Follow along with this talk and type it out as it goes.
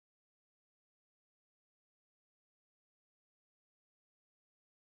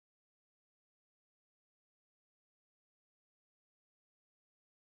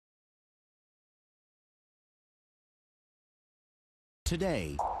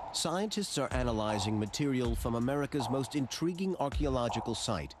Today, scientists are analyzing material from America's most intriguing archaeological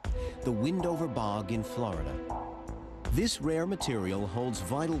site, the Windover Bog in Florida. This rare material holds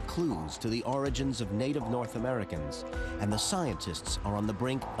vital clues to the origins of native North Americans, and the scientists are on the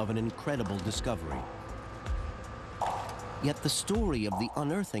brink of an incredible discovery. Yet the story of the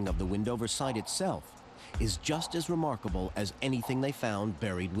unearthing of the Windover site itself is just as remarkable as anything they found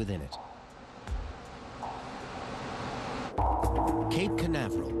buried within it. Cape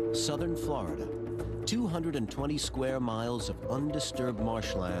Canaveral, southern Florida, 220 square miles of undisturbed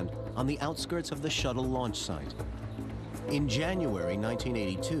marshland on the outskirts of the shuttle launch site. In January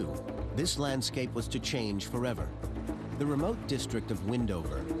 1982, this landscape was to change forever. The remote district of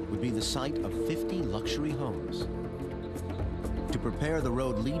Windover would be the site of 50 luxury homes. To prepare the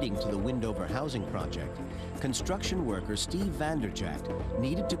road leading to the Windover housing project, construction worker Steve Vanderjagt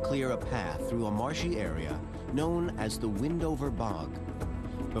needed to clear a path through a marshy area known as the Windover Bog.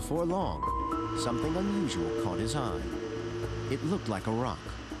 Before long, something unusual caught his eye. It looked like a rock.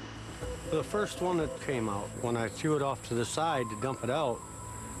 The first one that came out, when I threw it off to the side to dump it out,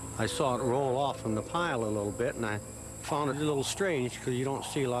 I saw it roll off from the pile a little bit, and I found it a little strange because you don't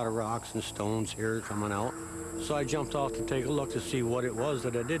see a lot of rocks and stones here coming out. So I jumped off to take a look to see what it was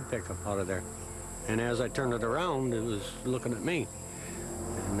that I did pick up out of there. And as I turned it around, it was looking at me.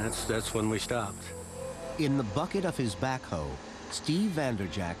 And that's when we stopped. In the bucket of his backhoe, Steve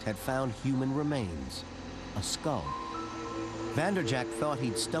Vanderjagt had found human remains, a skull. Vanderjagt thought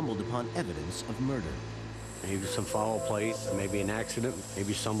he'd stumbled upon evidence of murder. Maybe some foul play, maybe an accident,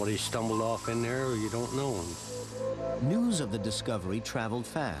 maybe somebody stumbled off in there, or you don't know. News of the discovery traveled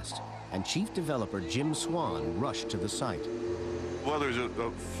fast, and chief developer Jim Swan rushed to the site. Well, there's a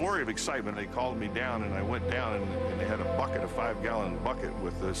flurry of excitement. They called me down, and I went down, and they had a bucket, a 5-gallon bucket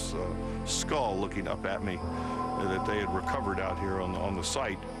with this skull looking up at me that they had recovered out here on the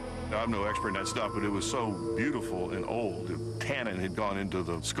site. Now, I'm no expert in that stuff, but it was so beautiful and old. The tannin had gone into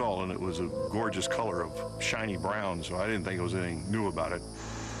the skull, and it was a gorgeous color of shiny brown, so I didn't think there was anything new about it.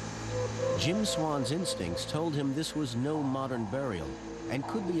 Jim Swan's instincts told him this was no modern burial and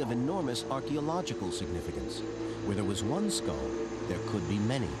could be of enormous archaeological significance. Where there was one skull, there could be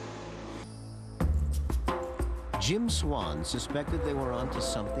many. Jim Swan suspected they were onto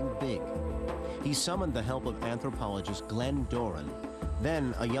something big. He summoned the help of anthropologist Glenn Doran,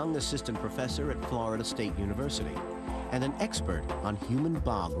 then a young assistant professor at Florida State University, and an expert on human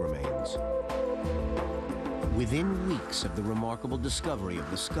bog remains. Within weeks of the remarkable discovery of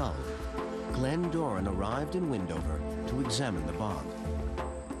the skull, Glenn Doran arrived in Windover to examine the bog.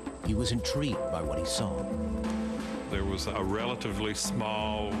 He was intrigued by what he saw. There was a relatively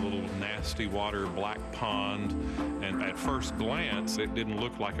small, little nasty water black pond, and at first glance, it didn't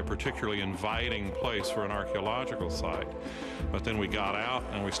look like a particularly inviting place for an archaeological site. But then we got out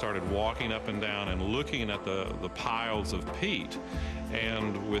and we started walking up and down and looking at the piles of peat.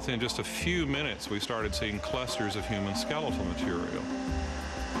 And within just a few minutes, we started seeing clusters of human skeletal material.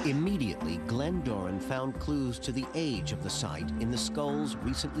 Immediately, Glenn Doran found clues to the age of the site in the skull's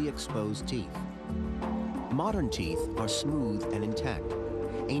recently exposed teeth. Modern teeth are smooth and intact.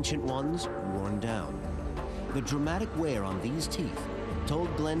 Ancient ones worn down. The dramatic wear on these teeth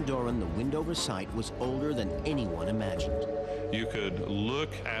told Glenn Doran the Windover site was older than anyone imagined. You could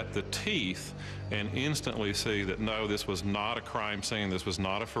look at the teeth and instantly see that, no, this was not a crime scene, this was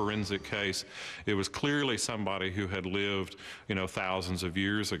not a forensic case. It was clearly somebody who had lived, thousands of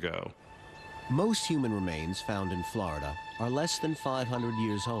years ago. Most human remains found in Florida are less than 500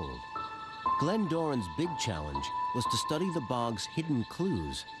 years old. Glenn Doran's big challenge was to study the bog's hidden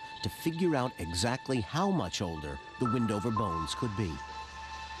clues to figure out exactly how much older the Windover bones could be.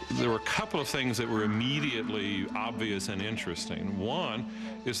 There were a couple of things that were immediately obvious and interesting. One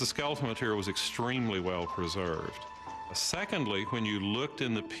is the skeletal material was extremely well preserved. Secondly, when you looked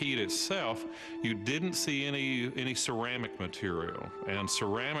in the peat itself, you didn't see any ceramic material. And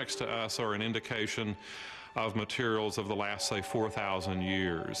ceramics to us are an indication of materials of the last, say, 4,000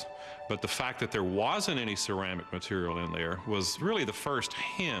 years. But the fact that there wasn't any ceramic material in there was really the first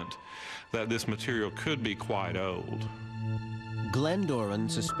hint that this material could be quite old. Glenn Doran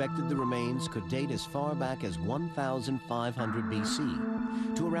suspected the remains could date as far back as 1,500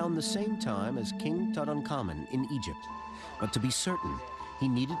 BC, to around the same time as King Tutankhamun in Egypt. But to be certain, he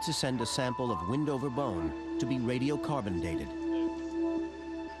needed to send a sample of Windover bone to be radiocarbon dated.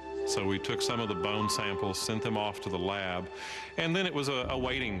 So we took some of the bone samples, sent them off to the lab, and then it was a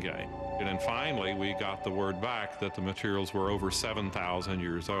waiting game. And then finally, we got the word back that the materials were over 7,000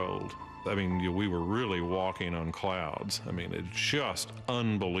 years old. I mean, we were really walking on clouds. I mean, it's just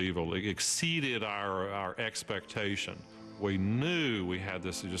unbelievable. It exceeded our expectation. We knew we had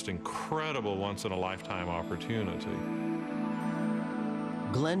this just incredible once-in-a-lifetime opportunity.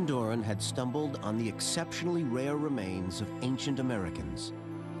 Glenn Doran had stumbled on the exceptionally rare remains of ancient Americans.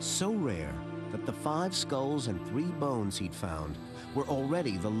 So rare that the 5 skulls and 3 bones he'd found were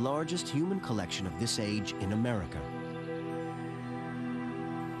already the largest human collection of this age in America.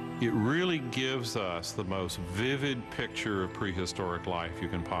 It really gives us the most vivid picture of prehistoric life you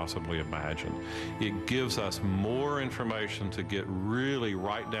can possibly imagine. It gives us more information to get really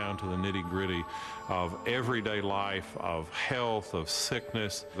right down to the nitty-gritty of everyday life, of health, of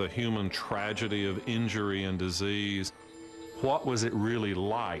sickness, the human tragedy of injury and disease. What was it really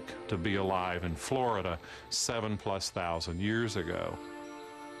like to be alive in Florida 7,000+ years ago?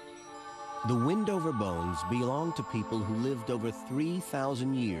 The Windover bones belong to people who lived over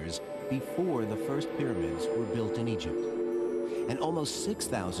 3,000 years before the first pyramids were built in Egypt, and almost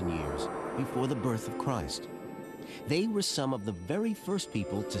 6,000 years before the birth of Christ. They were some of the very first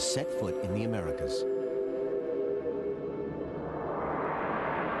people to set foot in the Americas.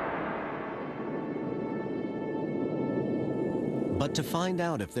 But to find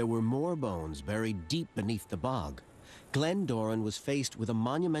out if there were more bones buried deep beneath the bog, Glenn Doran was faced with a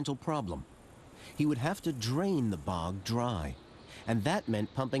monumental problem. He would have to drain the bog dry, and that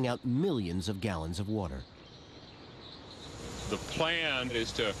meant pumping out millions of gallons of water. The plan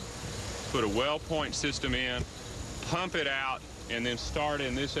is to put a well point system in, pump it out, and then start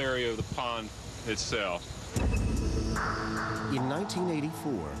in this area of the pond itself. In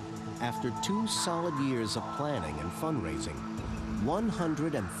 1984, after 2 solid years of planning and fundraising,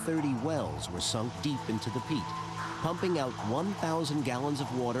 130 wells were sunk deep into the peat, pumping out 1,000 gallons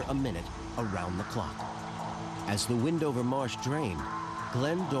of water a minute around the clock. As the Windover Marsh drained,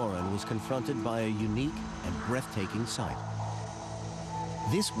 Glenn Doran was confronted by a unique and breathtaking sight.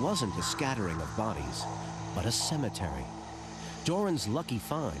 This wasn't a scattering of bodies, but a cemetery. Doran's lucky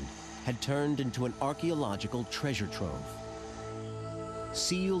find had turned into an archaeological treasure trove.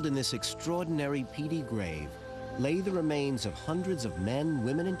 Sealed in this extraordinary peaty grave lay the remains of hundreds of men,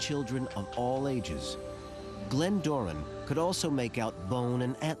 women, and children of all ages. Glenn Doran could also make out bone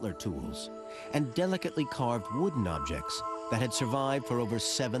and antler tools and delicately carved wooden objects that had survived for over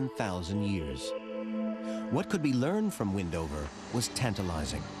 7,000 years. What could be learned from Windover was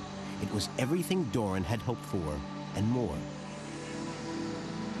tantalizing. It was everything Doran had hoped for and more.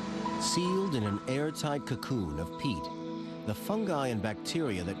 Sealed in an airtight cocoon of peat, the fungi and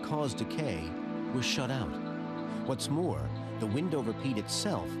bacteria that cause decay were shut out. What's more, the Windover peat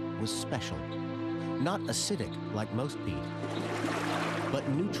itself was special. Not acidic like most peat, but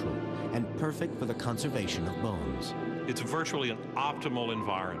neutral and perfect for the conservation of bones. It's virtually an optimal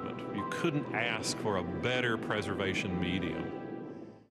environment. You couldn't ask for a better preservation medium.